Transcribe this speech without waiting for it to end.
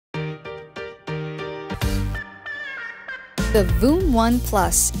The Woom 1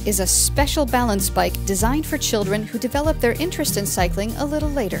 Plus is a special balance bike designed for children who develop their interest in cycling a little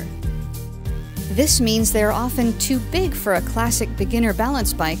later. This means they're often too big for a classic beginner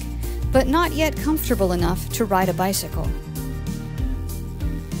balance bike, but not yet comfortable enough to ride a bicycle.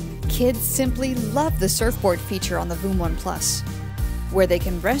 Kids simply love the surfboard feature on the Woom 1 Plus, where they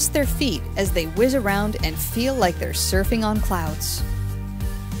can rest their feet as they whiz around and feel like they're surfing on clouds.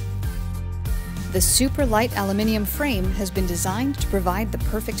 The super light aluminium frame has been designed to provide the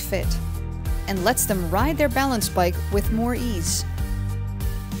perfect fit and lets them ride their balance bike with more ease.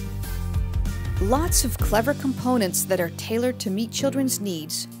 Lots of clever components that are tailored to meet children's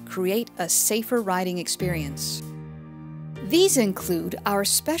needs create a safer riding experience. These include our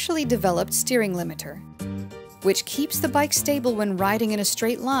specially developed steering limiter, which keeps the bike stable when riding in a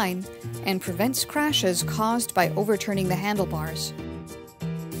straight line and prevents crashes caused by overturning the handlebars.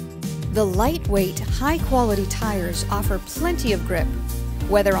 The lightweight, high-quality tires offer plenty of grip,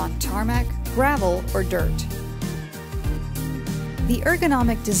 whether on tarmac, gravel, or dirt. The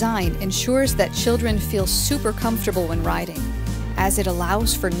ergonomic design ensures that children feel super comfortable when riding, as it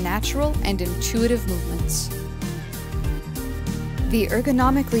allows for natural and intuitive movements. The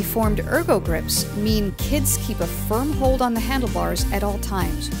ergonomically formed ergo grips mean kids keep a firm hold on the handlebars at all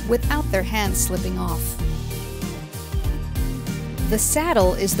times without their hands slipping off. The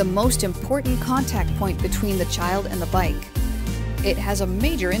saddle is the most important contact point between the child and the bike. It has a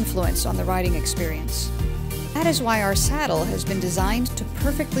major influence on the riding experience. That is why our saddle has been designed to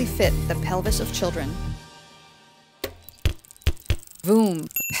perfectly fit the pelvis of children. Woom,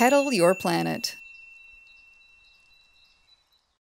 pedal your planet.